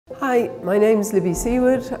Hi, my name's Libby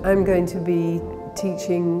Seward. I'm going to be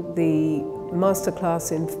teaching the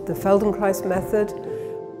Masterclass in the Feldenkrais Method.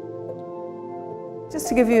 Just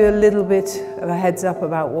to give you a little bit of a heads up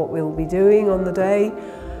about what we'll be doing on the day.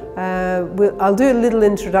 I'll do a little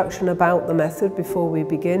introduction about the method before we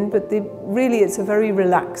begin, but really it's a very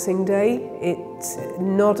relaxing day. It's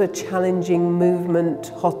not a challenging movement,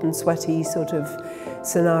 hot and sweaty sort of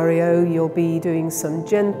scenario. You'll be doing some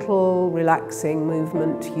gentle, relaxing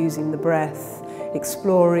movement using the breath,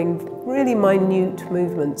 exploring really minute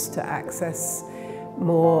movements to access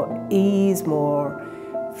more ease, more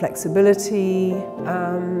flexibility,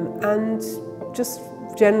 and just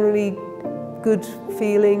generally good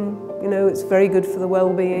feeling. You know, it's very good for the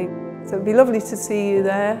well-being. So it'd be lovely to see you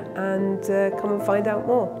there and come and find out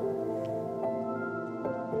more.